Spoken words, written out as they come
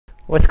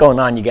What's going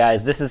on, you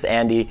guys? This is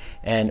Andy,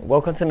 and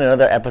welcome to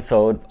another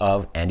episode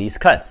of Andy's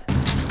Cuts.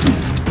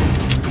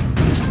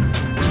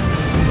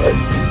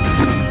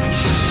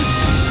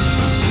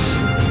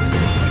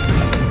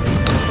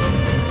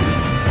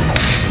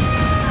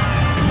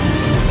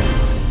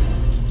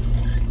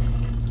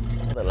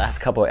 The last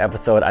couple of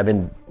episodes I've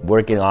been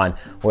working on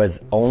was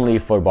only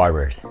for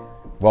barbers.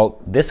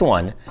 Well, this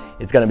one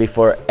is gonna be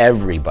for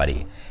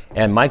everybody.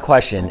 And my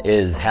question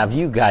is, have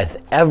you guys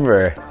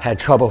ever had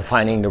trouble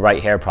finding the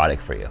right hair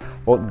product for you?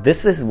 Well,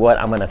 this is what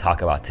I'm gonna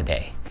talk about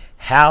today.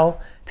 How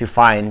to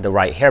find the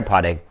right hair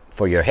product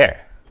for your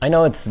hair. I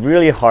know it's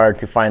really hard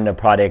to find a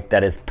product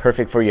that is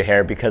perfect for your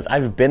hair because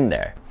I've been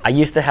there. I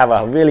used to have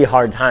a really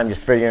hard time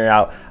just figuring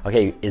out,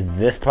 okay, is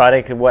this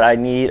product what I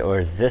need or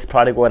is this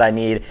product what I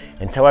need?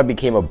 Until I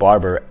became a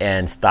barber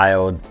and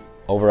styled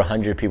over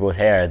 100 people's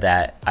hair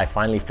that I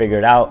finally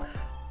figured out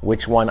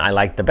which one I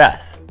like the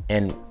best.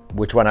 And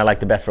which one I like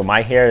the best for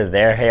my hair,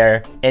 their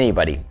hair,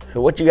 anybody.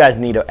 So what you guys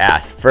need to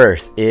ask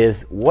first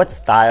is, what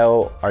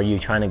style are you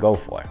trying to go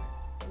for?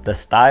 The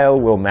style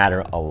will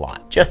matter a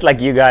lot. Just like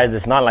you guys,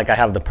 it's not like I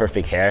have the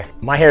perfect hair.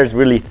 My hair is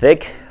really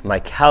thick. My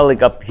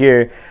cowlick up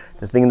here,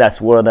 the thing that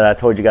swirled that I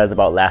told you guys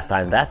about last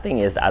time, that thing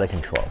is out of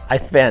control. I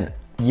spent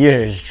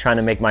years trying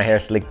to make my hair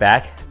slick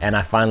back, and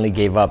I finally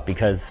gave up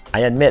because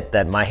I admit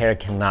that my hair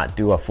cannot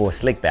do a full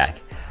slick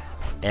back.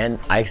 And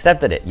I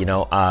accepted it,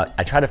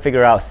 I try to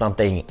figure out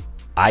something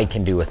I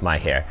can do with my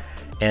hair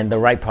and the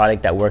right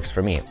product that works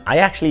for me. I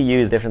actually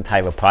use different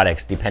type of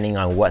products depending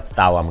on what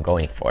style I'm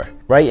going for.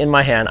 Right in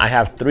my hand, I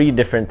have 3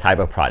 different type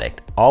of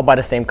product, all by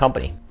the same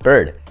company,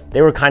 Bird.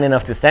 They were kind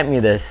enough to send me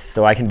this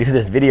so I can do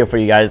this video for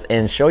you guys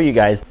and show you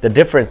guys the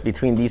difference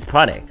between these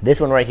products. This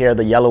one right here,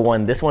 the yellow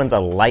one, this one's a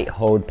light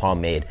hold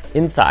pomade.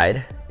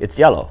 Inside, it's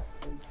yellow.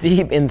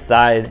 Deep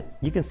inside,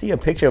 you can see a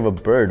picture of a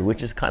bird,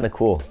 which is kind of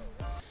cool.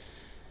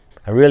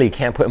 I really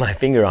can't put my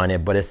finger on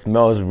it, but it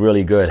smells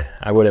really good.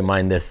 I wouldn't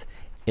mind this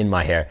in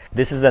my hair.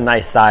 This is a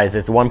nice size.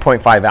 It's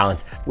 1.5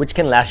 ounce, which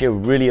can last you a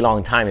really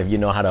long time if you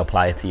know how to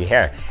apply it to your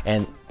hair.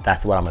 And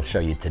that's what I'm gonna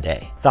show you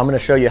today. So I'm gonna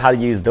show you how to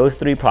use those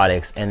 3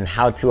 products and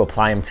how to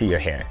apply them to your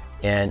hair.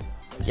 And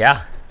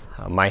yeah,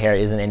 my hair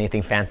isn't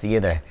anything fancy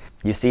either.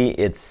 You see,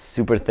 it's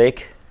super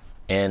thick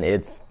and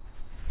it's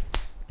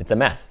a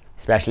mess.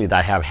 Especially that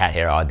I have hat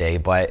hair all day.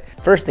 But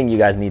first thing you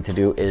guys need to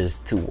do is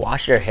to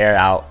wash your hair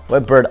out.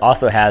 What Bird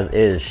also has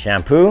is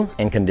shampoo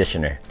and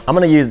conditioner. I'm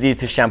gonna use these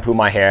to shampoo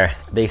my hair.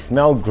 They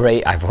smell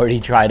great. I've already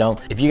tried them.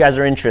 If you guys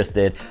are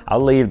interested, I'll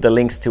leave the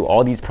links to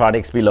all these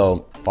products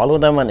below. Follow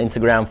them on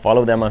Instagram,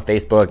 follow them on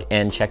Facebook,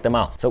 and check them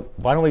out. So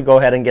why don't we go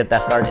ahead and get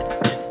that started?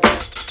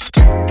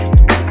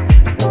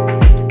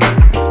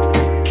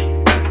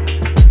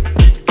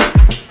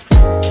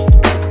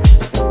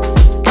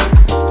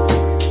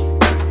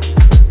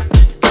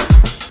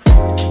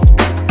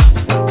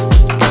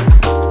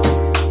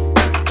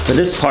 For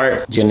this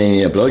part, you're gonna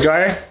need a blow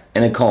dryer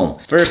and a comb.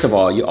 First of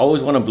all, you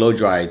always wanna blow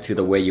dry to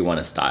the way you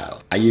wanna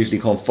style. I usually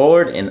comb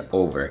forward and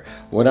over.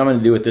 What I'm gonna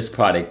do with this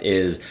product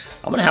is,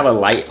 I'm gonna have a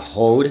light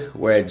hold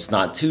where it's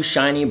not too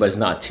shiny, but it's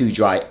not too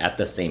dry at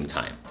the same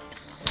time.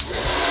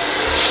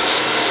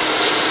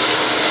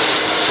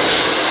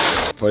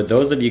 For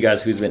those of you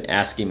guys who's been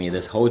asking me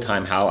this whole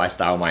time how I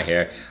style my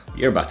hair,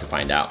 you're about to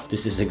find out.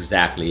 This is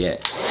exactly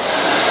it.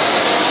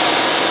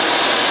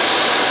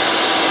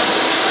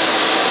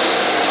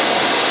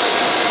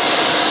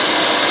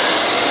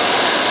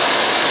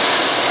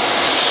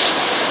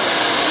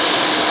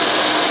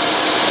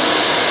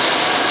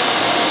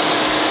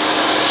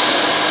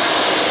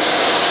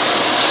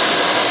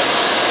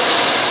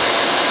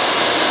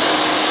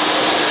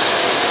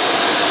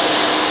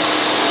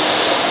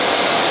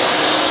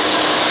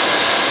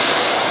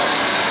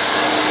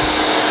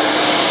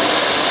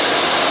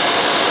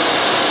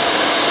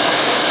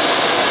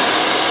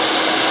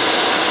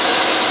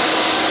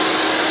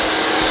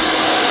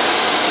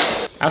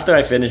 After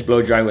I finish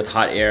blow drying with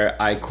hot air,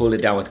 I cool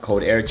it down with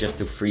cold air just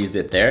to freeze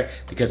it there,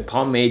 because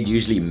pomade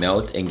usually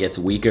melts and gets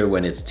weaker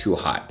when it's too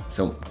hot.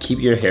 So keep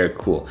your hair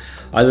cool.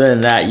 Other than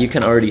that, you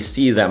can already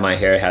see that my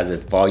hair has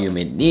its volume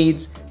it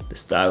needs. The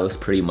style is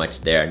pretty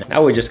much there.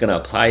 Now we're just gonna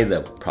apply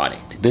the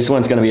product. This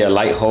one's gonna be a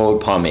light hold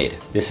pomade.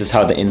 This is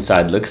how the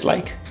inside looks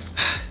like.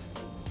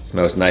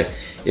 Smells nice.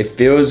 It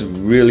feels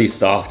really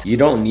soft. You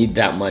don't need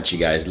that much, you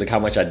guys. Look how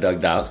much I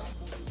dug out.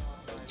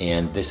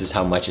 And this is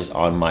how much is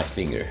on my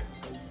finger.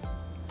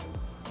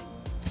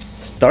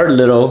 Start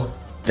little,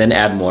 then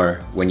add more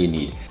when you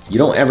need. You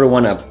don't ever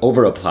want to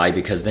over apply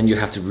because then you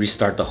have to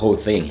restart the whole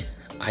thing.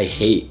 I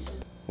hate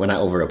when I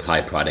over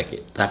apply product.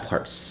 That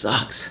part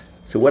sucks.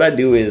 So what I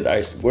do is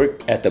I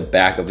work at the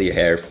back of the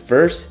hair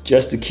first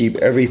just to keep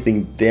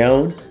everything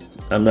down.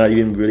 I'm not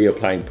even really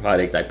applying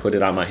product. I put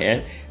it on my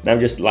hand and I'm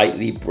just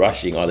lightly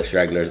brushing all the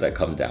stragglers that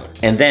come down.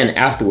 And then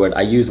afterward,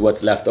 I use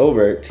what's left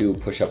over to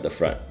push up the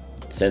front.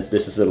 Since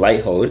this is a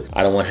light hold,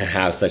 I don't want to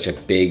have such a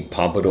big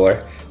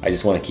pompadour. I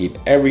just want to keep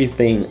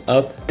everything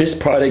up. This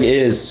product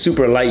is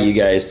super light, you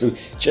guys, so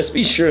just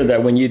be sure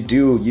that when you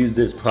do use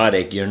this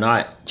product, you're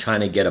not trying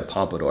to get a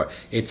pompadour.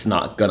 It's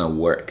not gonna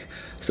work.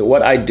 So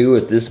what I do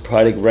with this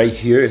product right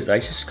here is I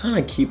just kind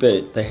of keep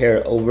the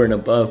hair over and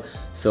above.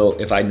 So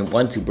if I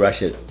want to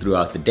brush it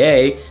throughout the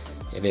day,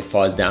 if it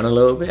falls down a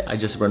little bit, I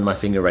just run my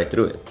finger right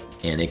through it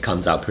and it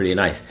comes out pretty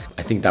nice.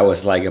 I think that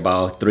was like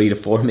about 3 to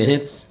 4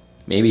 minutes,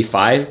 maybe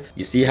 5.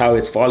 You see how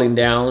it's falling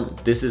down?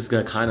 This is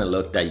the kind of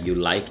look that you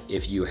like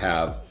if you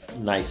have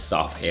nice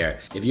soft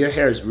hair. If your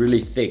hair is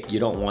really thick, you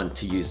don't want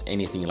to use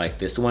anything like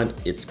this one.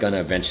 It's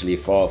gonna eventually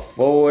fall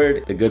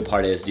forward. The good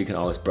part is you can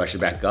always brush it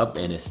back up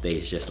and it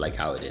stays just like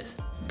how it is.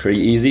 Pretty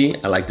easy.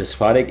 I like this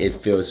product.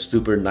 It feels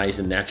super nice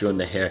and natural in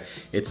the hair.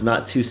 It's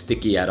not too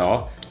sticky at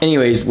all.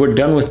 Anyways, we're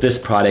done with this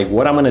product.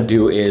 What I'm gonna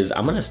do is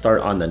I'm gonna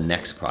start on the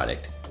next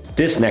product.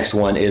 This next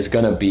one is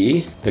gonna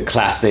be the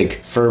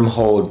classic firm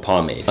hold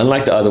pomade.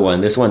 Unlike the other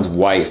one, this one's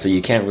white, so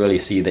you can't really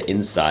see the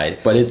inside,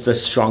 but it's a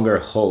stronger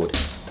hold.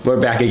 We're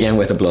back again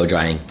with the blow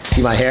drying.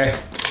 See my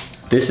hair?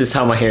 This is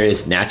how my hair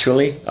is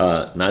naturally.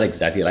 Not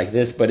exactly like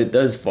this, but it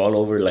does fall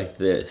over like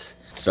this.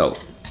 So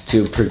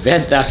to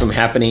prevent that from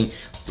happening,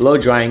 blow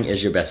drying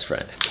is your best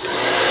friend.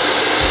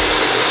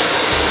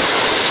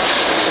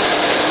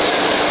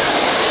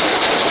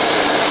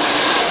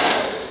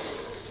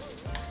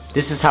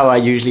 This is how I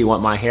usually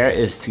want my hair,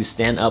 is to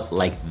stand up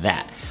like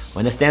that.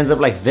 When it stands up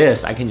like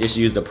this, I can just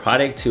use the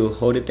product to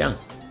hold it down.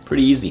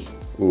 Pretty easy.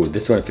 Ooh,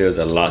 this one feels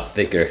a lot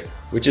thicker,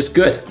 which is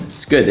good.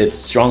 It's good, it's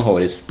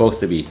stronghold, it's supposed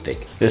to be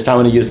thick. This time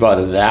I'm gonna use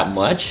about that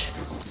much.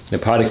 The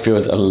product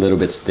feels a little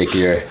bit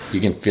stickier.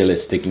 You can feel it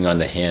sticking on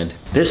the hand.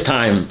 This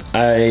time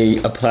I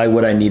apply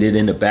what I needed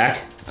in the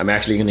back. I'm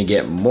actually gonna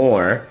get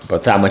more,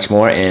 about that much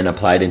more, and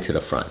apply it into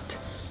the front.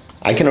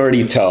 I can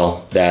already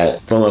tell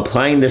that from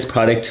applying this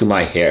product to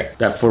my hair,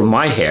 that for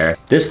my hair,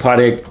 this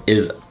product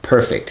is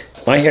perfect.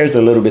 My hair is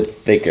a little bit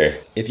thicker.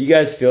 If you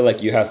guys feel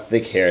like you have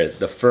thick hair,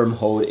 the firm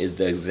hold is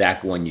the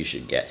exact one you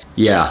should get.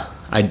 Yeah,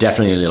 I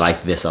definitely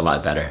like this a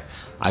lot better.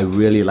 I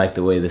really like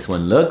the way this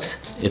one looks.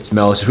 It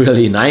smells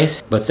really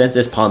nice, but since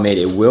it's pomade,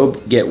 it will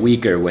get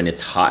weaker when it's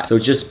hot. So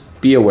just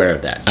be aware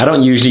of that. I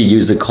don't usually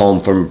use a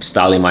comb for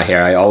styling my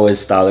hair. I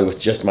always style it with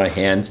just my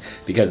hands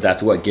because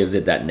that's what gives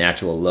it that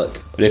natural look.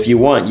 But if you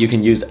want, you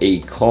can use a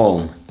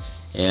comb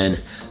and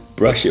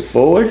brush it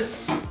forward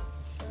a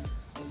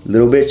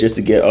little bit just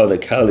to get all the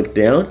cowlick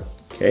down,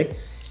 okay?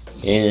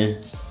 And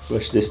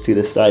push this to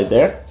the side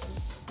there.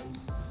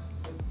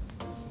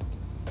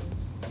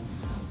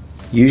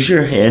 Use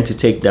your hand to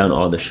take down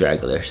all the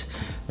stragglers.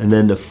 And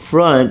then the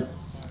front,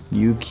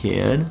 you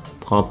can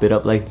pump it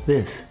up like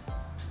this.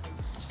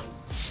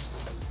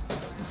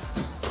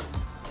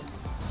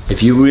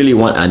 If you really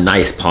want a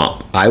nice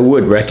pump, I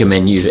would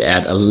recommend you to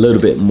add a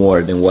little bit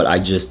more than what I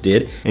just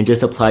did and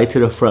just apply to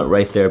the front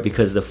right there,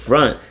 because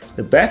the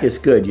back is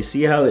good. You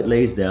see how it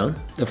lays down?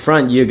 The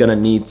front, you're gonna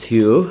need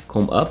to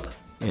comb up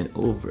and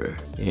over.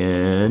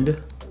 And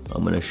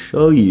I'm gonna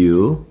show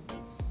you.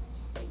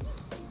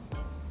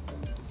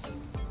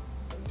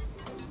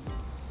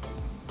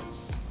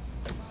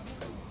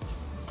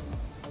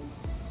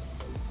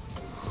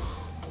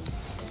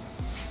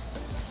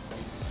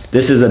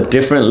 This is a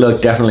different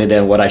look definitely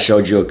than what I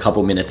showed you a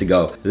couple minutes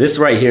ago. This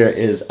right here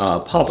is a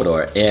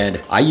pompadour,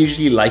 and I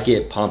usually like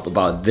it pump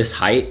about this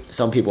height.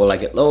 Some people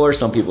like it lower,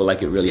 some people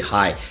like it really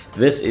high.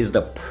 This is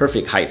the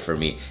perfect height for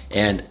me,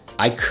 and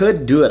I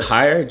could do it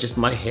higher, just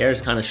my hair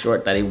is kind of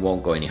short that it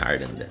won't go any higher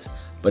than this.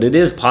 But it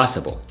is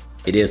possible.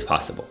 It is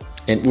possible.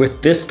 And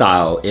with this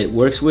style, it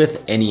works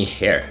with any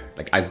hair.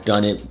 Like I've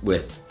done it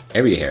with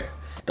every hair.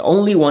 The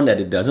only one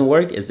that it doesn't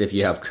work is if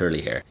you have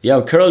curly hair. If you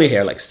have curly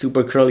hair, like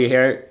super curly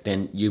hair,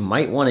 then you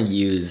might want to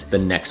use the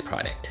next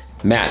product.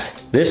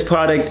 Matte. This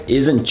product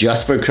isn't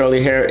just for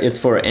curly hair, it's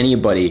for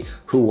anybody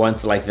who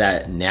wants like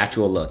that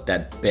natural look,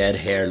 that bed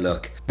hair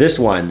look. This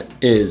one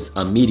is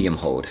a medium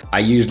hold. I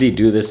usually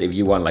do this if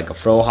you want like a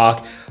fro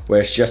hawk, where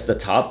it's just the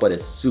top, but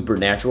it's super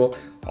natural.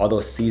 All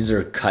those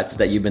Caesar cuts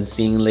that you've been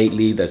seeing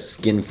lately, the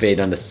skin fade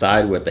on the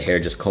side with the hair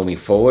just combing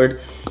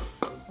forward.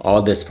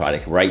 All this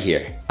product right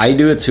here. I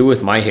do it too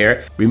with my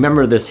hair.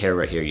 Remember this hair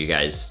right here, you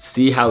guys.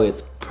 See how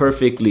it's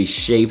perfectly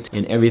shaped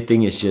and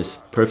everything is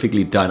just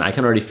perfectly done. I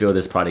can already feel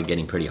this product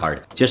getting pretty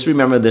hard. Just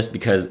remember this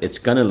because it's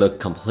gonna look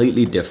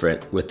completely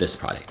different with this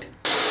product.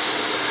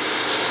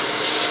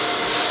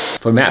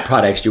 For matte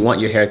products, you want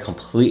your hair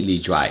completely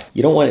dry.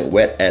 You don't want it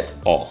wet at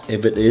all.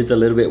 If it is a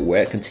little bit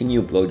wet,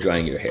 continue blow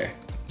drying your hair.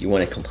 You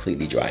want it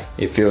completely dry.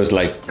 It feels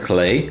like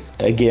clay.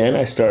 Again,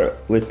 I start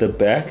with the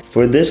back.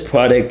 For this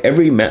product,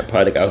 every matte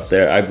product out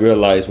there, I've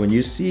realized when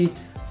you see,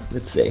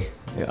 let's say,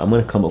 I'm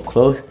gonna come up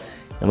close,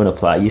 I'm gonna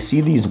apply. You see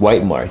these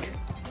white mark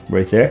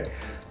right there?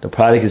 The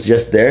product is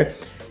just there.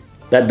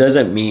 That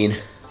doesn't mean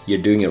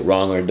you're doing it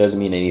wrong, or it doesn't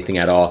mean anything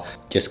at all.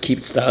 Just keep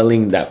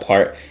styling that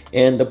part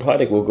and the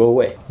product will go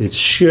away. It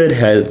should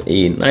have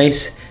a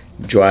nice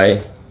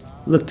dry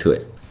look to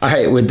it. All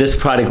right, with this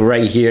product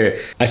right here,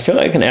 I feel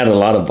like I can add a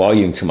lot of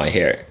volume to my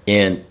hair.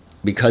 And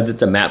because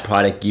it's a matte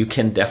product, you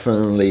can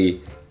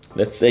definitely,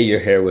 let's say your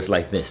hair was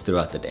like this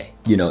throughout the day.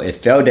 You know,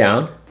 it fell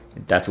down,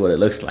 that's what it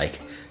looks like.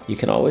 You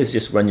can always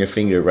just run your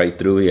finger right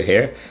through your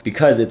hair.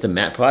 Because it's a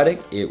matte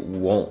product, it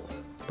won't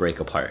break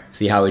apart.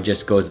 See how it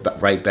just goes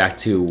right back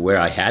to where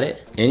I had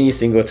it? Any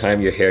single time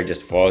your hair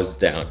just falls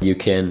down, you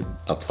can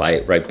apply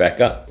it right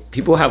back up.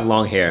 People have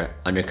long hair,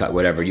 undercut,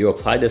 whatever. You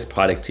apply this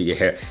product to your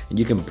hair and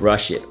you can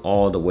brush it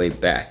all the way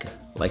back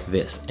like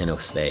this and it'll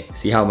stay.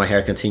 See how my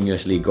hair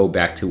continuously go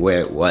back to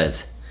where it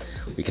was?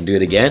 We can do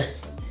it again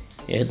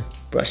and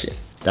brush it.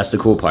 That's the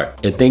cool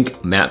part. I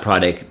think matte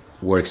product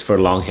works for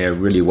long hair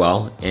really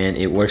well and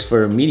it works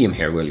for medium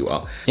hair really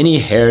well. Any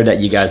hair that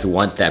you guys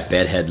want that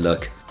bedhead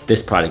look,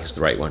 this product is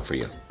the right one for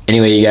you.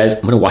 Anyway, you guys,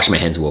 I'm gonna wash my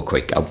hands real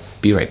quick. I'll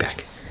be right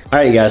back. All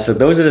right, guys, so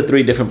those are the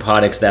 3 different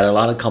products that a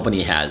lot of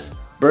company has.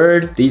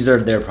 Bird, these are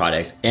their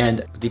products.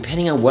 And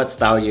depending on what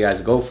style you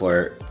guys go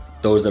for,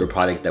 those are the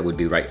products that would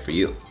be right for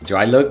you.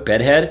 Dry look,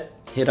 bedhead,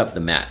 hit up the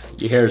matte.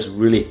 Your hair is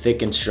really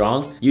thick and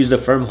strong, use the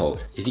firm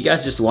hold. If you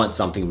guys just want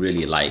something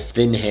really light,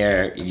 thin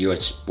hair, if you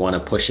just want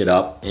to push it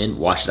up and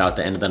wash it out at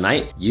the end of the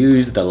night,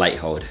 use the light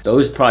hold.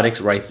 Those products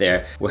right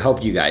there will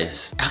help you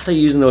guys. After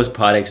using those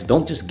products,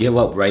 don't just give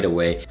up right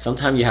away.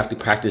 Sometimes you have to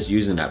practice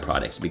using that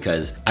products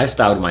because I've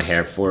styled my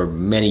hair for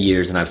many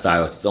years and I've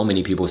styled so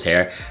many people's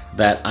hair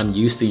that I'm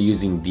used to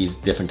using these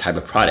different type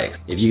of products.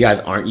 If you guys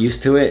aren't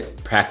used to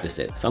it, practice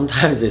it.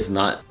 Sometimes it's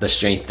not the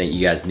strength that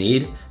you guys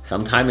need.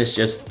 Sometimes it's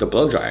just the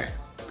blow dryer,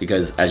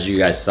 because as you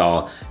guys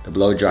saw, the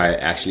blow dryer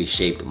actually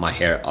shaped my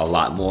hair a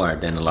lot more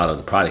than a lot of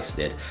the products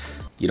did.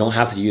 You don't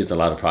have to use a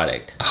lot of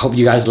product. I hope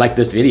you guys like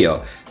this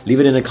video.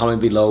 Leave it in the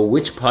comment below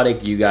which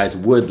product you guys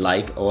would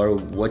like or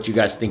what you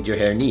guys think your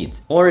hair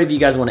needs. Or if you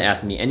guys want to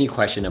ask me any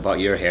question about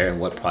your hair and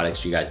what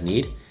products you guys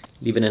need,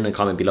 leave it in the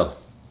comment below.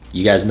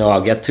 You guys know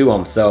I'll get to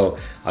them, so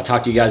I'll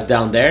talk to you guys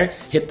down there.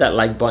 Hit that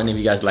like button if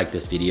you guys like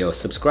this video.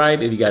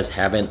 Subscribe if you guys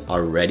haven't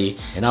already.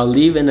 And I'll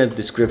leave in the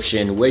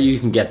description where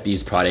you can get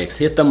these products.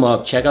 Hit them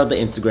up, check out the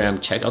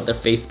Instagram, check out their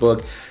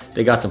Facebook.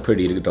 They got some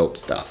pretty dope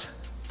stuff.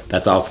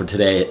 That's all for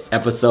today's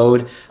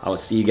episode. I will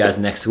see you guys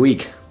next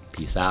week.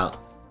 Peace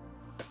out.